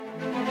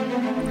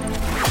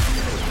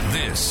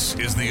This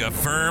is the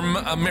Affirm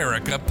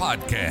America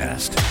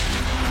podcast,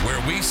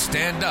 where we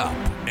stand up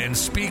and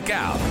speak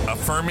out,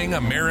 affirming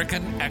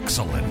American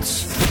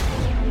excellence.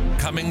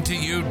 Coming to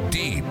you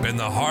deep in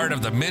the heart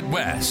of the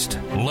Midwest,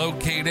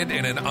 located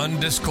in an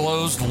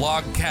undisclosed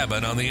log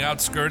cabin on the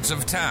outskirts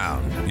of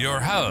town, your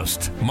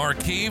host,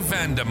 Marquis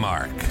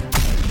Vandemark.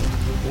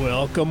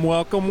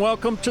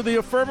 Welcome to the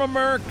Affirm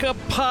America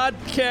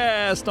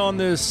podcast on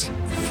this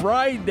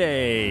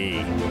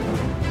Friday,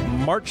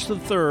 March the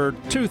 3rd,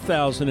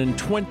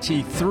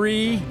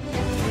 2023.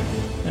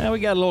 Now we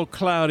got a little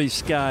cloudy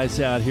skies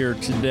out here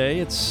today.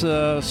 It's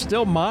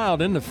still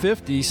mild in the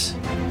 50s.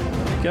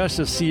 Gosh,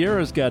 the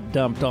Sierras got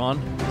dumped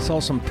on. Saw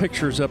some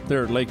pictures up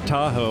there at Lake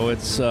Tahoe.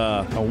 It's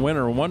a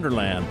winter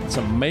wonderland. It's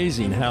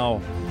amazing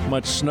how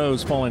much snow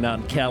is falling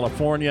out in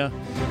California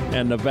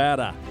and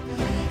Nevada.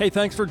 Hey,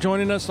 thanks for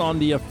joining us on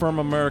the Affirm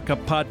America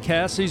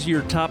podcast. These are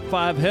your top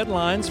 5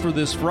 headlines for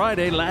this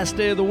Friday, last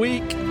day of the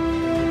week.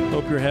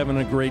 Hope you're having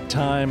a great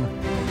time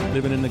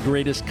living in the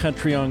greatest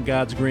country on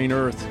God's green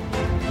earth.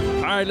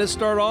 All right, let's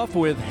start off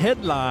with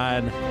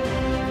headline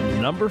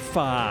number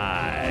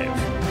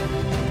 5.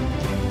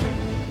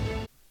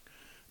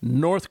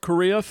 North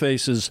Korea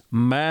faces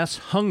mass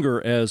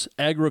hunger as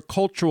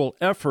agricultural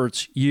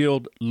efforts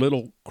yield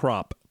little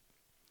crop.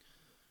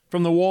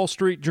 From the Wall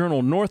Street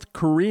Journal, North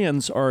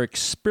Koreans are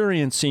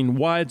experiencing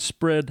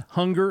widespread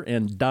hunger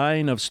and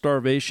dying of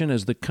starvation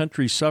as the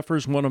country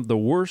suffers one of the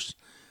worst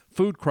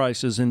food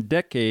crises in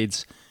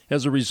decades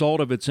as a result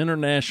of its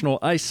international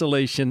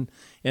isolation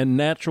and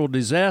natural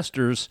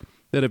disasters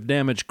that have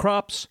damaged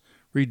crops,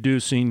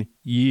 reducing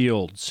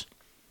yields.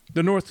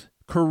 The North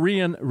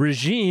Korean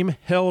regime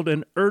held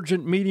an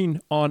urgent meeting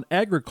on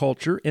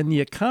agriculture and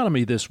the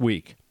economy this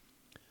week.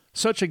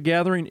 Such a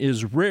gathering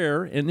is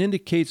rare and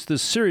indicates the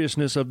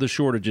seriousness of the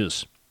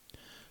shortages.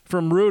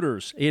 From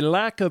Reuters, a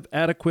lack of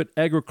adequate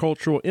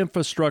agricultural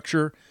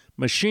infrastructure,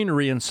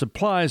 machinery, and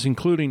supplies,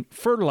 including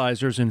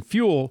fertilizers and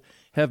fuel,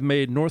 have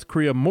made North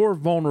Korea more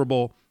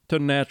vulnerable to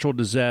natural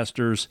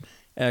disasters,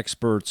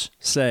 experts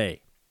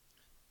say.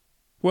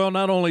 Well,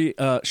 not only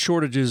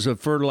shortages of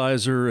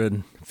fertilizer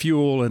and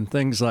fuel and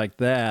things like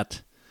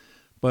that,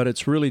 but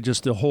it's really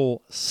just the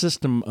whole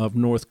system of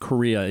North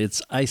Korea.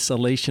 It's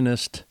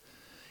isolationist.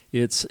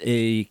 It's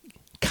a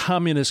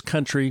communist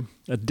country,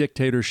 a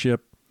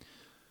dictatorship.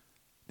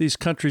 These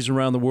countries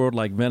around the world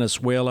like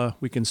Venezuela,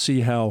 we can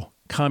see how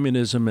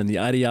communism and the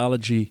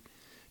ideology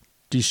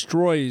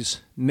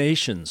destroys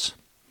nations.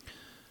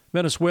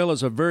 Venezuela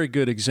is a very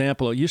good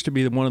example. It used to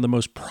be one of the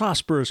most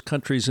prosperous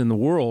countries in the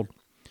world.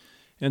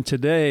 And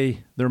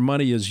today, their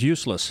money is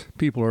useless.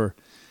 People are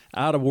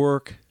out of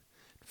work.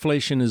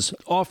 Inflation is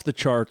off the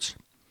charts.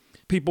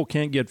 People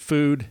can't get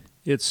food.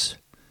 It's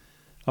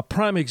a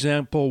prime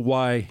example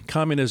why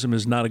communism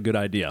is not a good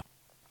idea.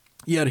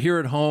 Yet here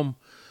at home,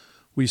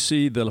 we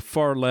see the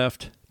far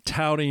left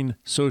touting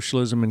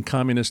socialism and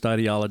communist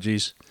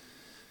ideologies.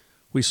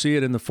 We see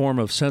it in the form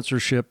of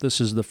censorship. This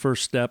is the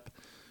first step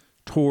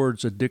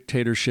towards a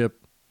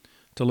dictatorship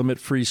to limit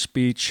free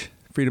speech,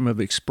 freedom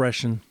of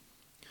expression.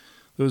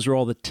 Those are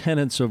all the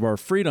tenets of our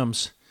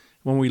freedoms.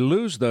 When we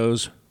lose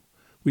those,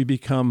 we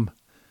become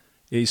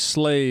a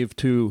slave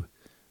to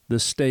the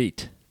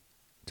state,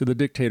 to the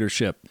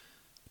dictatorship.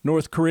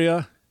 North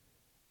Korea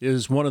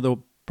is one of the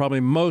probably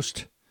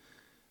most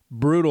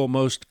brutal,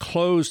 most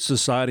closed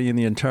society in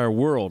the entire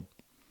world.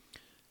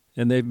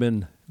 And they've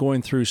been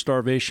going through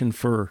starvation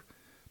for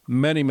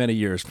many, many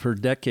years, for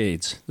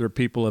decades. Their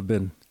people have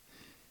been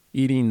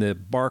eating the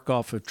bark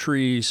off of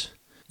trees.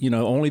 You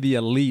know, only the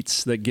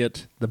elites that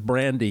get the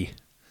brandy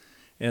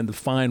and the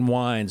fine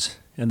wines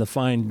and the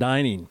fine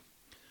dining,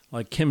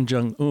 like Kim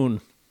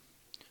Jong-un.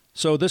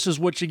 So this is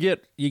what you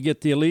get. You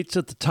get the elites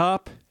at the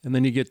top, and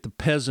then you get the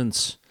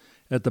peasants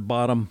at the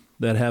bottom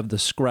that have the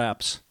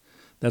scraps.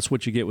 That's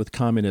what you get with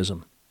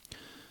communism.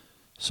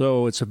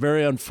 So it's a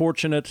very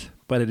unfortunate,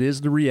 but it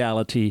is the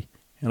reality,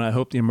 and I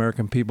hope the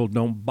American people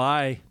don't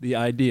buy the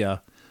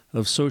idea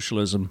of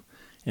socialism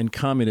and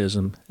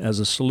communism as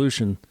a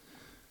solution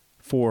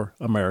for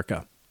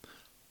America.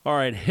 All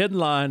right,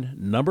 headline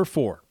number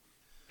 4.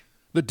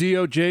 The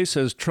DOJ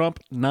says Trump,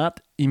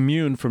 not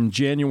immune from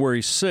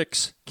January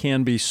 6,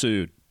 can be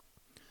sued.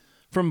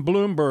 From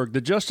Bloomberg, the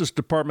Justice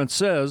Department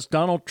says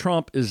Donald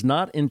Trump is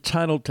not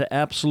entitled to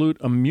absolute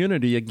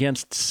immunity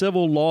against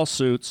civil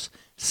lawsuits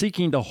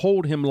seeking to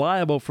hold him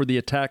liable for the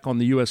attack on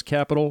the U.S.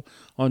 Capitol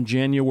on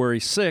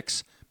January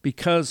 6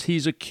 because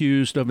he's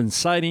accused of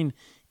inciting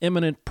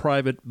imminent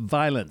private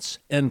violence,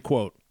 end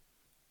quote.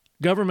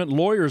 Government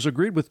lawyers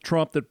agreed with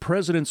Trump that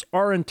presidents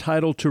are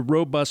entitled to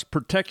robust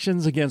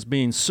protections against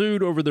being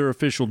sued over their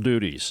official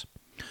duties.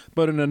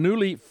 But in a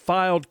newly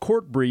filed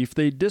court brief,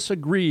 they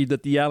disagreed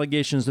that the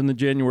allegations in the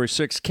January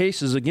 6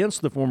 cases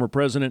against the former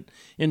president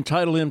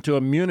entitle him to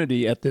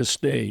immunity at this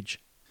stage.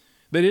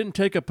 They didn't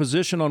take a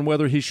position on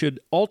whether he should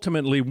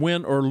ultimately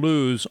win or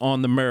lose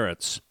on the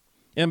merits.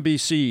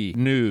 NBC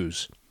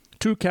News.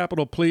 2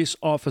 Capitol Police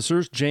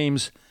officers,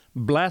 James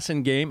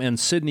Blasingame and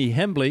Sidney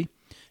Hembley,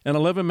 and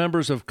 11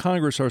 members of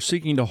Congress are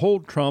seeking to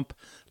hold Trump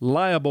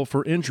liable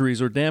for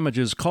injuries or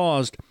damages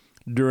caused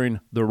during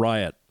the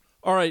riot.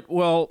 All right,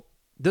 well,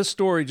 this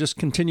story just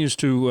continues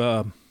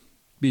to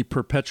be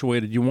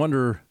perpetuated. You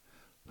wonder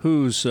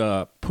who's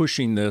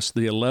pushing this,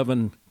 the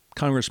 11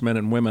 congressmen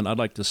and women. I'd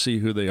like to see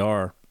who they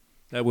are.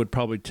 That would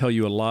probably tell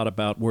you a lot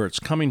about where it's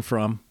coming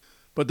from.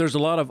 But there's a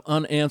lot of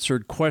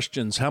unanswered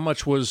questions. How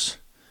much was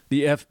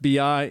the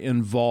FBI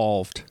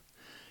involved?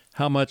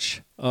 How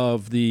much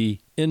of the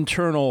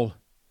internal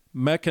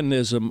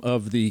mechanism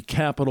of the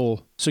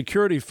Capitol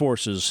security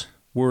forces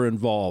were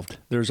involved?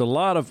 There's a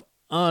lot of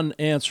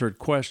unanswered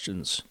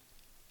questions.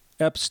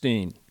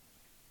 Epstein,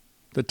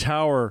 the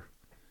tower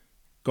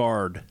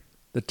guard,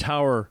 the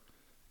tower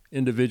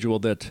individual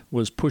that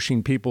was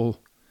pushing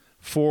people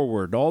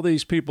forward. All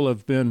these people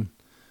have been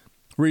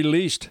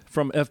released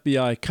from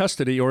FBI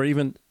custody, or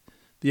even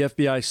the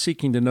FBI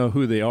seeking to know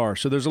who they are.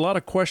 So there's a lot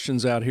of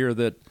questions out here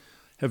that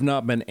have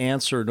not been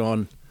answered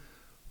on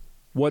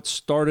what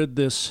started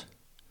this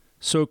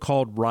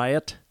so-called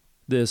riot,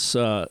 this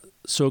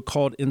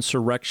so-called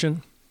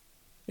insurrection,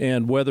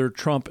 and whether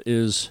Trump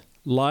is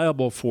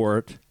liable for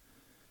it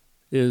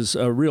is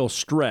a real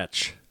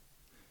stretch.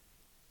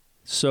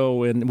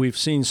 So, and we've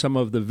seen some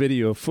of the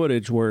video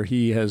footage where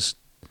he has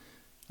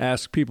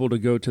asked people to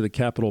go to the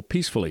Capitol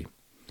peacefully.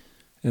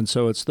 And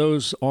so it's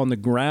those on the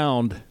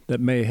ground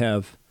that may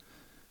have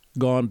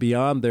gone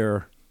beyond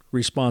their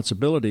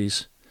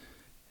responsibilities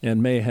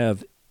and may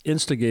have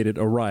instigated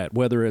a riot,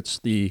 whether it's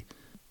the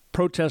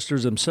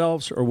protesters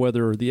themselves or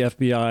whether the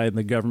FBI and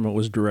the government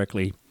was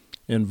directly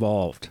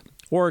involved.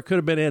 Or it could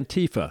have been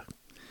Antifa.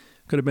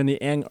 Could have been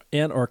the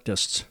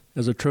anarchists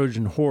as a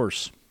Trojan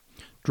horse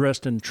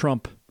dressed in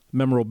Trump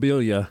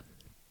memorabilia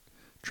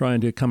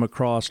trying to come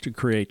across to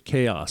create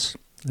chaos.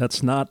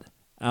 That's not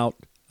out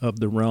of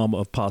the realm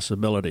of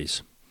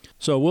possibilities.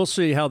 So we'll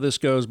see how this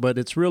goes, but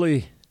it's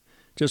really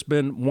just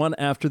been one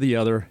after the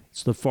other.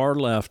 It's the far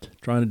left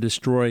trying to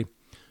destroy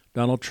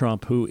Donald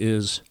Trump, who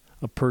is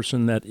a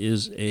person that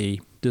is a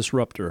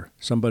disruptor,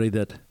 somebody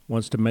that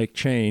wants to make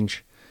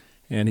change,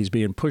 and he's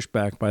being pushed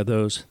back by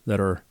those that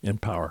are in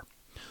power.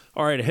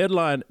 All right,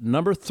 headline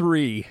number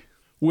 3.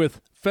 With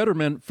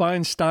Fetterman,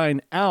 Feinstein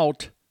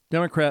out,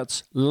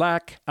 Democrats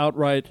lack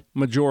outright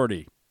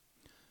majority.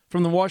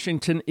 From the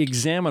Washington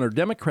Examiner,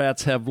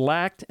 Democrats have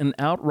lacked an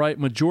outright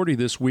majority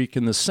this week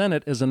in the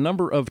Senate as a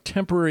number of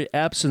temporary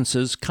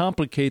absences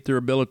complicate their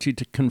ability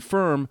to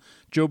confirm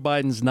Joe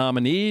Biden's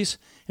nominees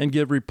and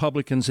give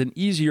Republicans an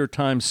easier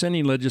time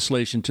sending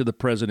legislation to the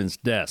president's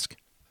desk.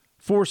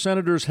 4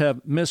 senators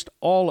have missed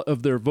all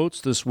of their votes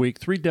this week,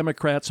 3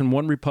 Democrats and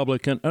 1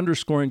 Republican,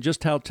 underscoring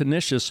just how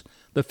tenacious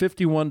the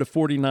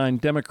 51-49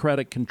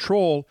 Democratic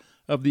control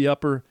of the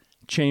upper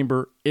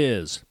chamber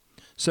is.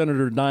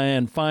 Senator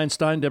Dianne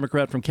Feinstein,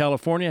 Democrat from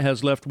California,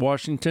 has left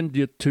Washington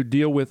to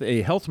deal with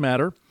a health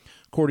matter,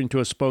 according to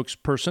a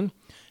spokesperson,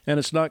 and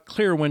it's not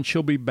clear when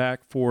she'll be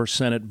back for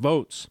Senate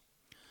votes.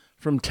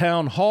 From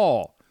Town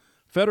Hall,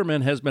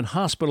 Fetterman has been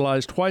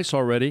hospitalized twice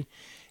already,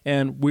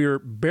 and we're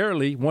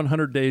barely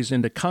 100 days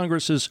into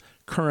Congress's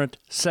current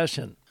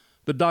session.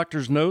 The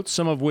doctor's notes,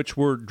 some of which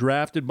were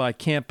drafted by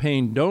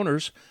campaign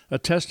donors,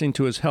 attesting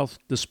to his health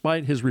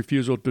despite his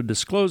refusal to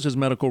disclose his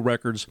medical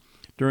records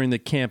during the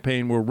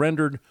campaign, were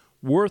rendered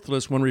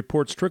worthless when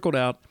reports trickled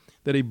out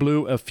that he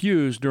blew a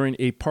fuse during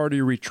a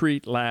party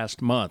retreat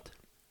last month.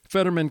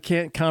 Fetterman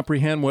can't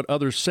comprehend what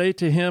others say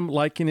to him,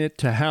 likening it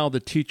to how the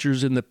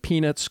teachers in the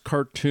Peanuts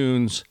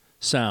cartoons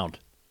sound.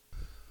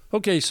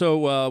 Okay,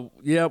 so,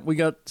 we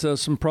got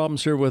some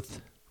problems here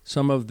with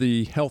some of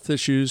the health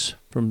issues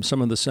from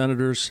some of the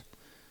senators.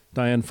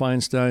 Dianne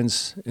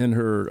Feinstein's in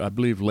her, I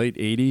believe, late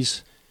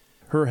 80s.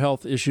 Her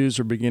health issues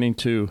are beginning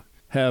to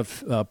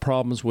have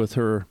problems with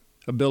her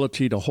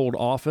ability to hold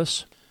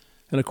office.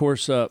 And, of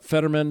course,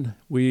 Fetterman,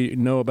 we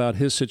know about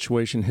his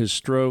situation, his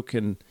stroke,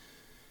 and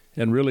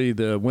really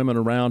the women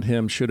around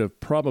him should have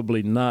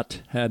probably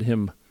not had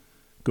him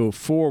go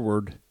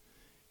forward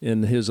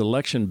in his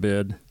election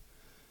bid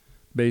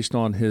based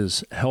on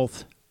his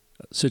health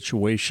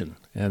situation.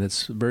 And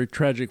it's very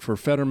tragic for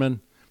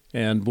Fetterman,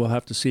 and we'll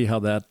have to see how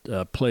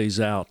that plays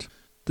out.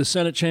 The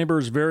Senate chamber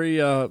is very,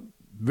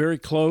 very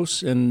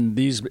close, and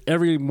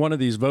every one of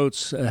these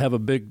votes have a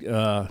big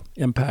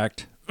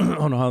impact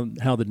on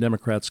how the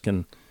Democrats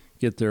can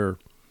get their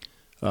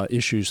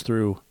issues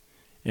through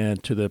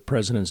and to the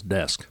president's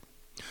desk.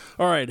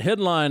 All right,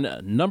 headline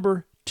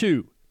number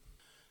 2.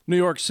 New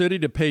York City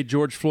to pay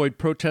George Floyd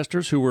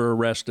protesters who were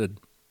arrested.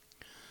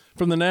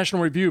 From the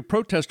National Review,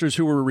 protesters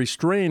who were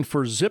restrained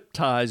for zip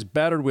ties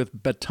battered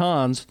with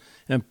batons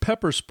and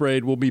pepper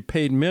sprayed will be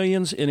paid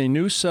millions in a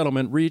new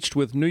settlement reached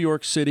with New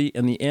York City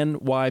and the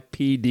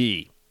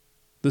NYPD.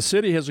 The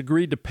city has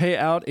agreed to pay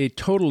out a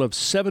total of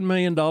 $7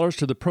 million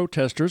to the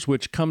protesters,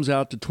 which comes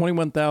out to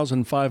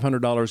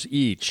 $21,500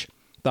 each,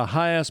 the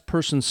highest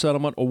person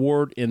settlement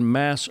award in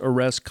mass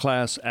arrest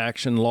class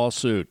action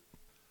lawsuit.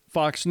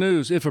 Fox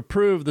News, if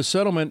approved, the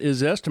settlement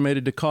is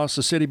estimated to cost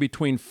the city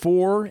between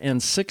 $4 and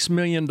 $6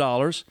 million,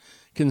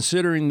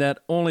 considering that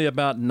only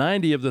about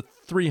 90 of the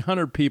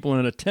 300 people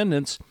in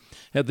attendance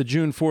at the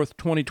June 4th,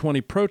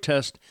 2020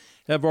 protest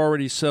have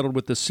already settled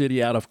with the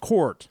city out of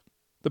court.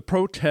 The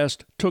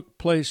protest took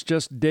place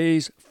just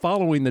days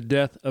following the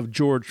death of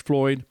George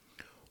Floyd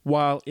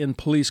while in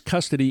police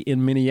custody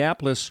in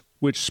Minneapolis,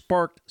 which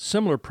sparked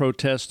similar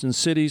protests in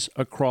cities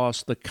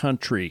across the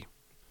country.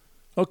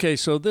 Okay,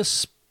 so this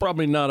is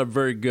probably not a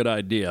very good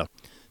idea.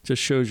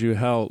 Just shows you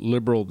how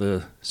liberal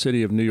the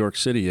city of New York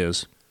City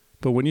is.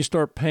 But when you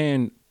start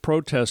paying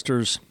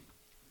protesters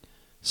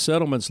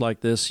settlements like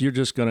this, you're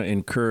just going to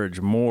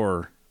encourage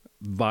more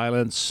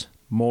violence,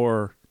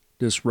 more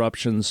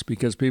disruptions,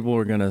 because people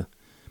are going to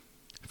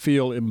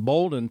feel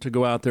emboldened to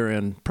go out there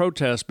and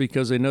protest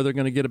because they know they're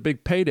going to get a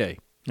big payday,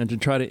 and to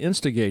try to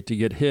instigate to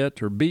get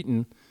hit or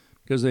beaten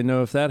because they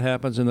know if that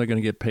happens, then they're going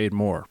to get paid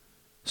more.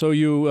 So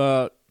you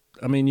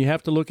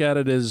have to look at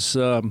it as,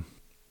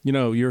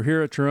 you're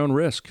here at your own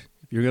risk.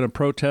 If you're going to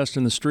protest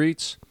in the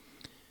streets,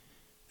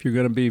 if you're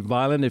going to be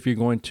violent, if you're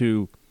going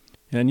to,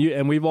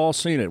 and we've all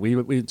seen it.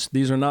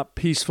 These are not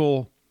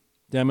peaceful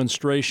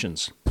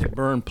demonstrations. They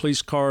burn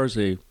police cars.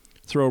 They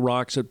throw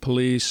rocks at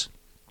police.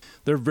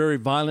 They're very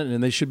violent,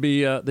 and they should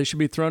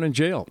be thrown in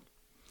jail.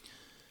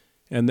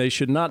 And they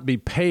should not be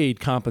paid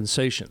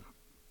compensation.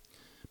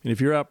 And if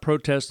you're out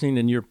protesting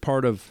and you're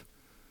part of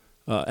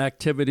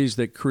activities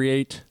that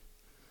create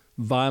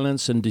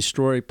violence and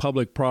destroy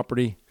public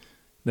property,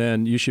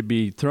 then you should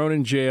be thrown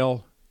in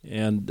jail,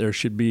 and there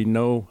should be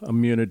no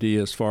immunity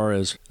as far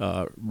as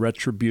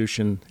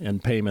retribution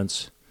and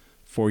payments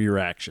for your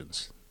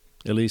actions.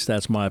 At least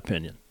that's my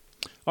opinion.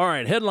 All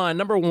right, headline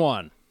number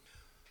 1.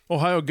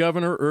 Ohio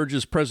governor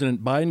urges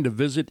President Biden to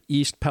visit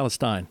East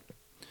Palestine.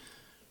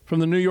 From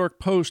the New York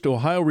Post,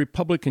 Ohio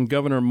Republican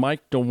Governor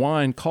Mike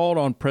DeWine called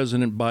on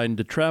President Biden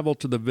to travel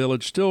to the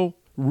village still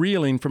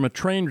reeling from a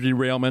train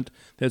derailment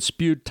that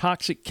spewed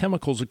toxic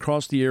chemicals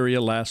across the area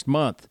last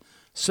month,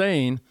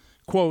 saying,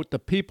 quote, "The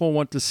people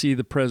want to see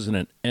the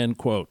president," end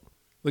quote.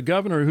 The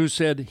governor, who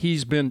said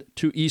he's been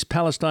to East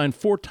Palestine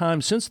 4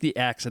 times since the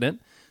accident,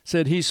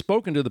 said he's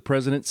spoken to the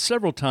president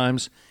several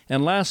times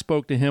and last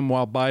spoke to him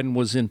while Biden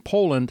was in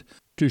Poland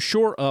to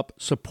shore up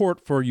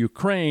support for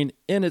Ukraine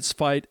in its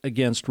fight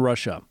against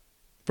Russia.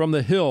 From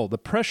the Hill, the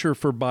pressure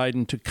for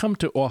Biden to come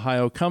to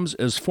Ohio comes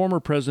as former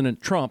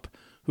President Trump,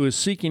 who is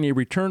seeking a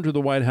return to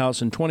the White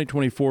House in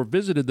 2024,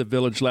 visited the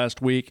village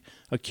last week,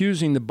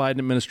 accusing the Biden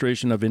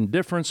administration of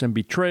indifference and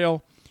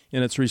betrayal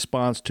in its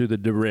response to the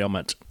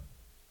derailment.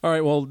 All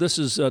right, well, this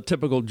is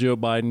typical Joe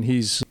Biden.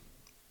 He's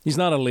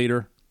not a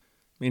leader.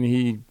 I mean,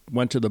 he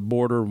went to the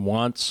border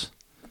once,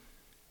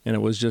 and it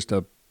was just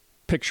a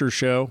picture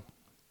show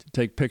to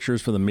take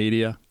pictures for the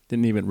media.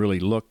 Didn't even really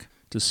look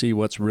to see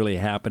what's really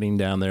happening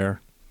down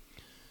there.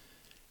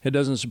 It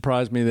doesn't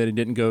surprise me that he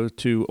didn't go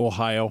to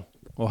Ohio.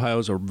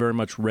 Ohio's a very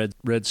much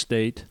red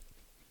state.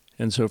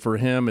 And so for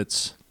him,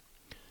 he's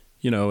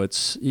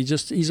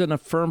an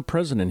affirmed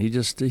president.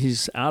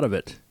 He's out of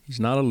it. He's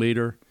not a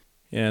leader,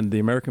 and the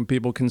American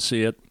people can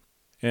see it.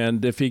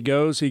 And if he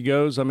goes, he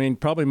goes. I mean,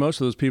 probably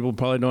most of those people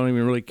probably don't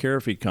even really care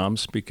if he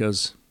comes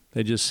because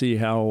they just see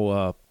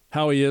how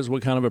he is,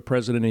 what kind of a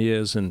president he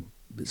is. And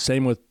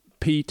same with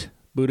Pete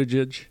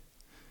Buttigieg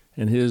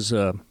and his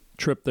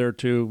trip there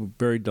too,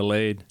 very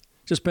delayed.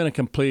 Just been a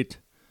complete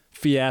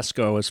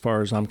fiasco as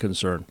far as I'm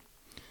concerned.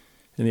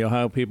 And the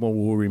Ohio people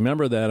will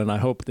remember that, and I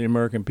hope the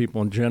American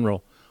people in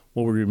general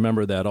will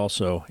remember that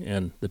also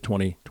in the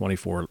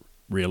 2024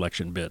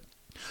 re-election bid.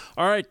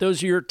 All right,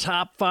 those are your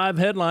top 5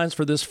 headlines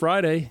for this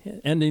Friday,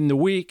 ending the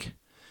week.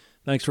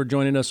 Thanks for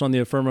joining us on the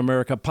Affirm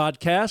America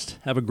podcast.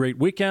 Have a great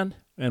weekend,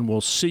 and we'll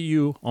see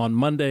you on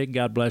Monday.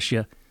 God bless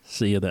you.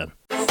 See you then.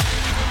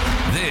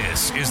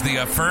 This is the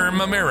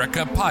Affirm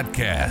America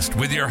podcast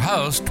with your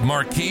host,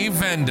 Marquis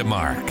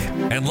Vandemark.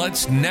 And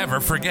let's never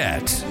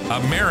forget,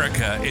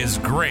 America is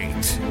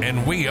great,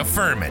 and we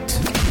affirm it.